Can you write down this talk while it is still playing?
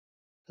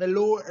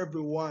Hello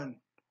everyone,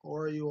 how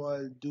are you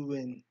all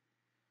doing?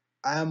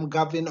 I am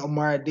Gavin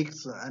Omar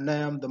Dixon and I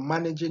am the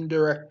Managing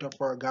Director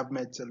for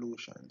Gav-Med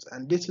Solutions,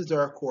 and this is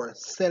our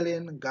course,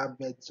 Selling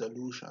Gav-Med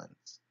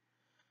Solutions.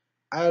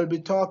 I'll be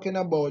talking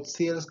about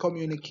sales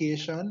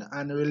communication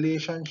and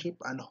relationship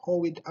and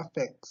how it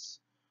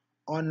affects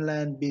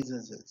online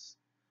businesses.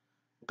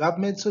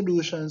 Gav-Med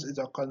Solutions is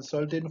a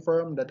consulting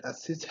firm that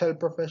assists health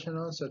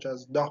professionals such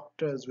as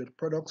doctors with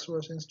product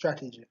sourcing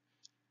strategy,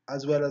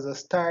 as well as the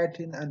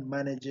starting and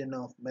managing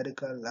of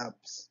medical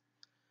labs.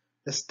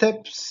 The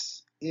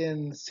steps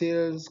in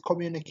sales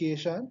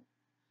communication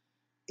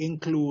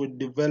include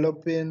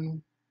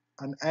developing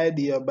an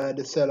idea by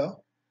the seller,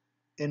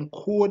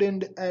 encoding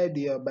the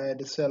idea by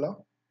the seller,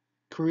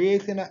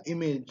 creating an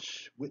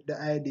image with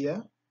the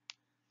idea,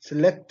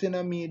 selecting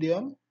a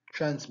medium,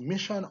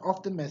 transmission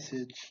of the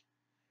message,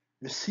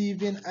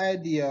 receiving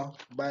idea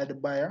by the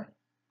buyer,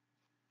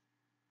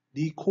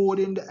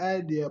 decoding the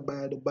idea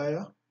by the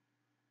buyer,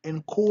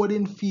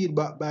 encoding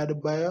feedback by the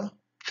buyer,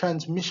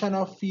 transmission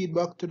of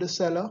feedback to the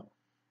seller,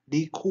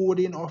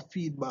 decoding of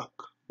feedback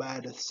by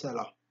the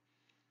seller.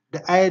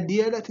 The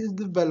idea that is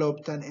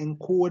developed and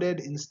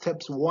encoded in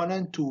steps 1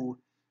 and 2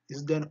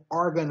 is then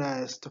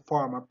organized to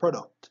form a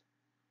product.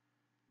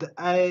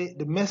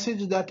 The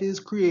message that is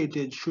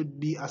created should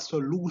be a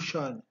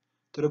solution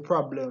to the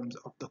problems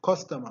of the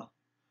customer.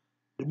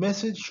 The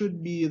message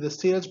should be the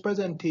sales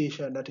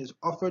presentation that is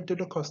offered to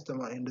the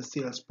customer in the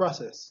sales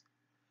process.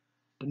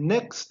 The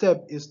next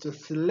step is to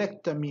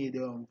select a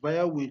medium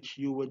via which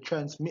you will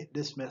transmit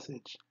this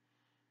message.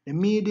 The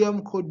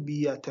medium could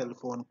be a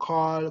telephone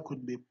call,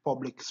 could be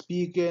public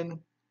speaking,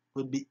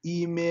 could be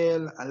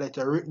email, a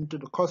letter written to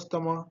the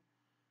customer,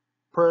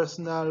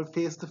 personal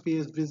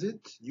face-to-face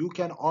visit. You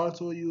can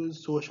also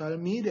use social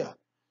media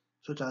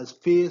such as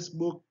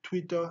Facebook,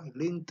 Twitter,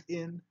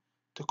 LinkedIn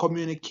to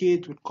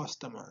communicate with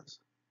customers.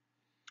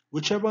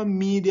 Whichever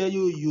media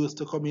you use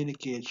to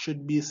communicate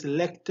should be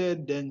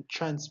selected, then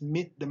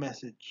transmit the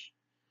message.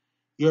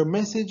 Your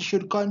message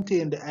should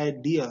contain the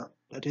idea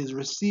that is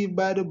received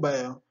by the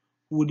buyer,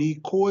 who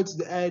decodes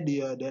the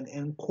idea, then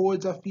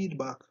encodes a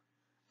feedback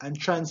and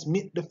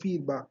transmit the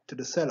feedback to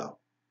the seller.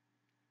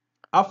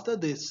 After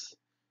this,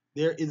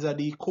 there is a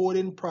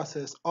decoding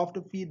process of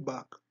the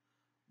feedback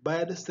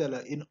by the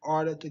seller in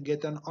order to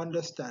get an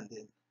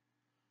understanding.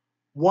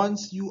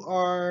 Once you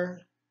are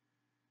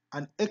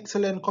an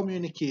excellent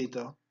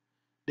communicator,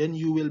 then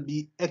you will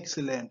be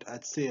excellent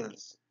at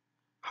sales.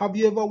 Have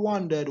you ever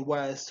wondered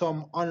why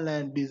some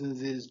online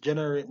businesses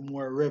generate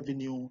more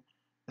revenue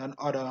than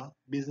other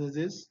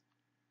businesses?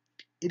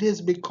 It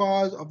is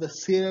because of the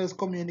sales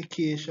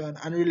communication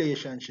and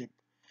relationship,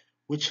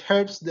 which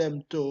helps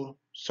them to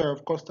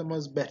serve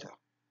customers better.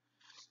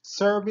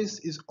 Service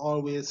is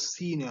always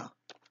senior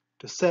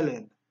to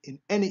selling in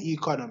any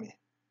economy.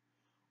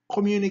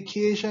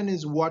 Communication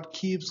is what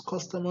keeps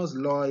customers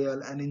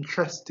loyal and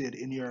interested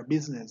in your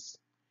business.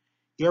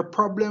 Your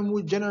problem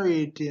with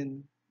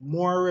generating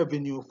more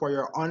revenue for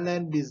your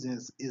online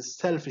business is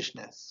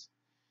selfishness.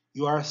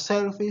 You are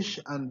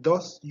selfish and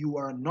thus you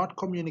are not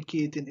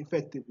communicating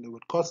effectively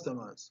with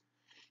customers.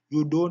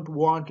 You don't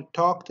want to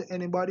talk to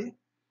anybody,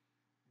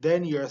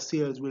 then your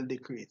sales will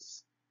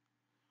decrease.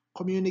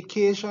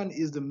 Communication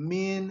is the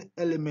main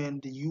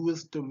element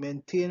used to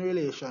maintain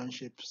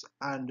relationships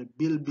and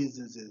build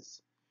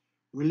businesses.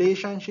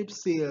 Relationship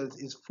sales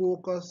is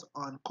focused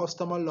on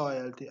customer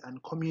loyalty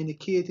and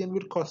communicating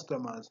with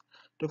customers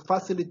to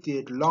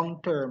facilitate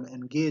long-term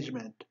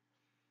engagement.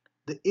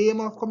 The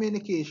aim of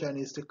communication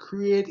is to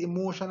create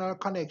emotional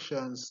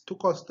connections to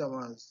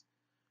customers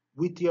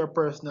with your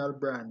personal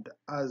brand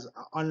as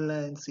an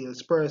online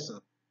salesperson.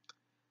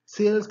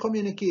 Sales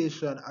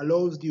communication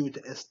allows you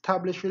to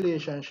establish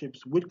relationships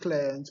with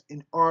clients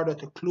in order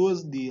to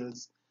close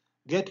deals,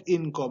 get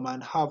income,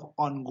 and have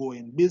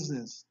ongoing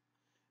business.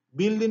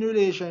 Building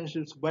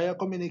relationships via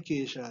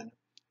communication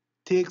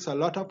takes a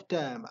lot of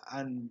time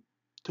and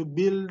to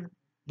build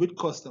with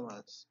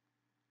customers.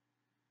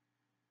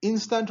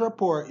 Instant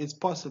rapport is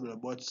possible,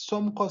 but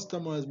some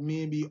customers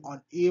may be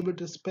unable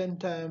to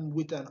spend time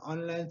with an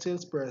online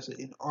salesperson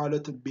in order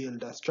to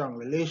build a strong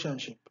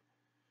relationship.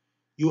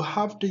 You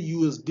have to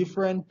use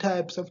different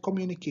types of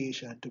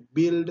communication to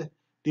build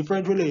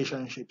different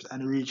relationships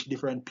and reach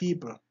different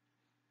people.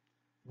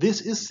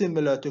 This is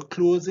similar to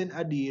closing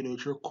a deal,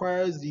 which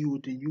requires you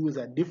to use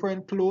a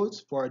different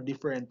close for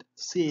different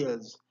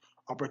sales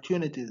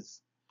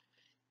opportunities.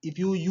 If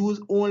you use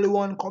only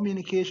one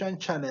communication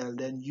channel,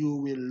 then you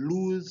will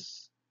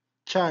lose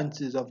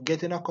chances of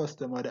getting a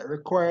customer that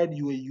required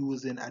you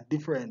using a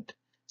different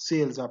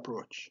sales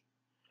approach.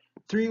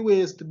 3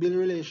 ways to build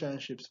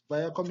relationships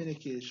via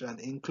communication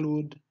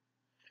include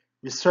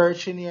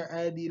researching your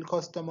ideal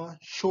customer,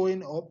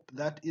 showing up,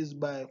 that is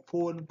by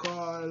phone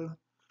call,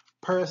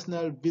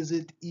 personal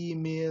visit,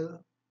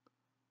 email,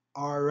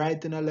 or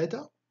writing a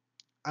letter.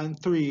 And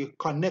 3,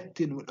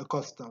 connecting with the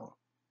customer,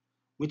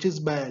 which is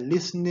by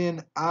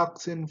listening,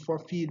 asking for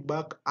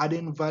feedback,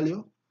 adding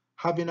value,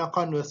 having a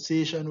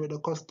conversation with the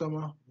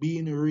customer,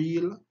 being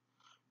real,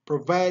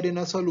 providing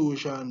a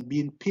solution,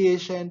 being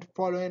patient,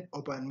 following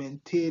up, and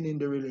maintaining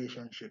the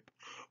relationship.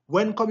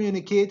 When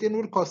communicating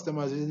with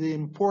customers, it is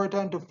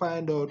important to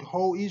find out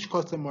how each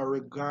customer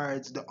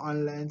regards the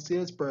online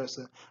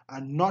salesperson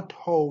and not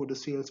how the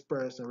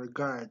salesperson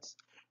regards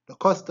the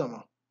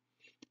customer.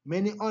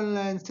 Many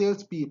online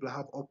salespeople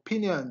have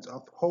opinions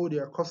of how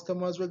their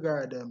customers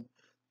regard them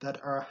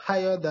that are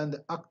higher than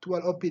the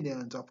actual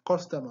opinions of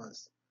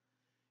customers.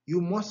 You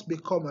must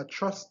become a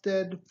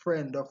trusted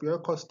friend of your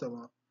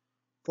customer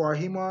for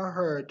him or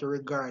her to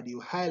regard you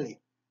highly.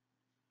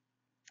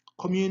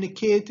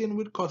 Communicating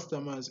with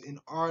customers in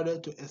order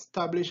to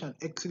establish an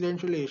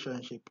excellent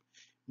relationship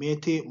may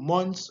take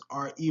months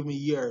or even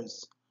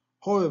years.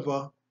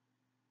 However,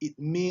 it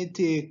may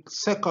take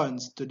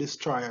seconds to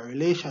destroy a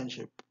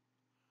relationship.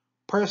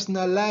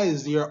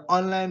 Personalize your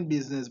online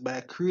business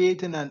by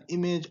creating an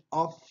image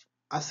of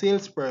a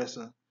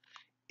salesperson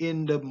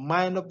in the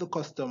mind of the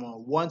customer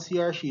once he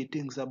or she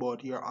thinks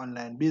about your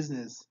online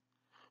business.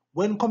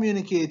 When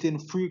communicating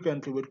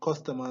frequently with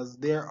customers,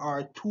 there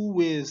are two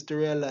ways to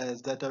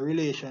realize that a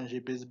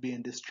relationship is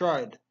being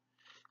destroyed.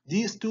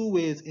 These two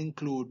ways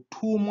include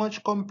too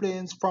much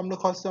complaints from the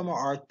customer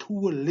or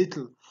too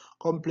little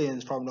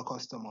complaints from the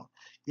customer.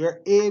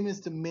 Your aim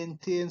is to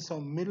maintain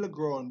some middle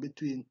ground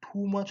between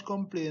too much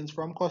complaints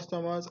from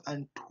customers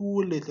and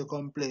too little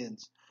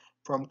complaints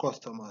from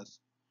customers.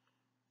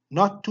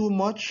 Not too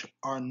much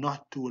or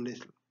not too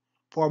little.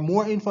 For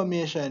more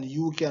information,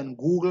 you can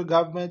Google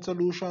Gav-Med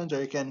Solutions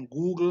or you can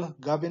Google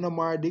Gavin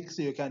Omar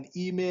Dixon. You can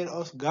email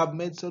us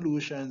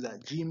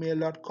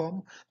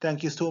gavmedsolutions@gmail.com.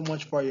 Thank you so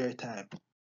much for your time.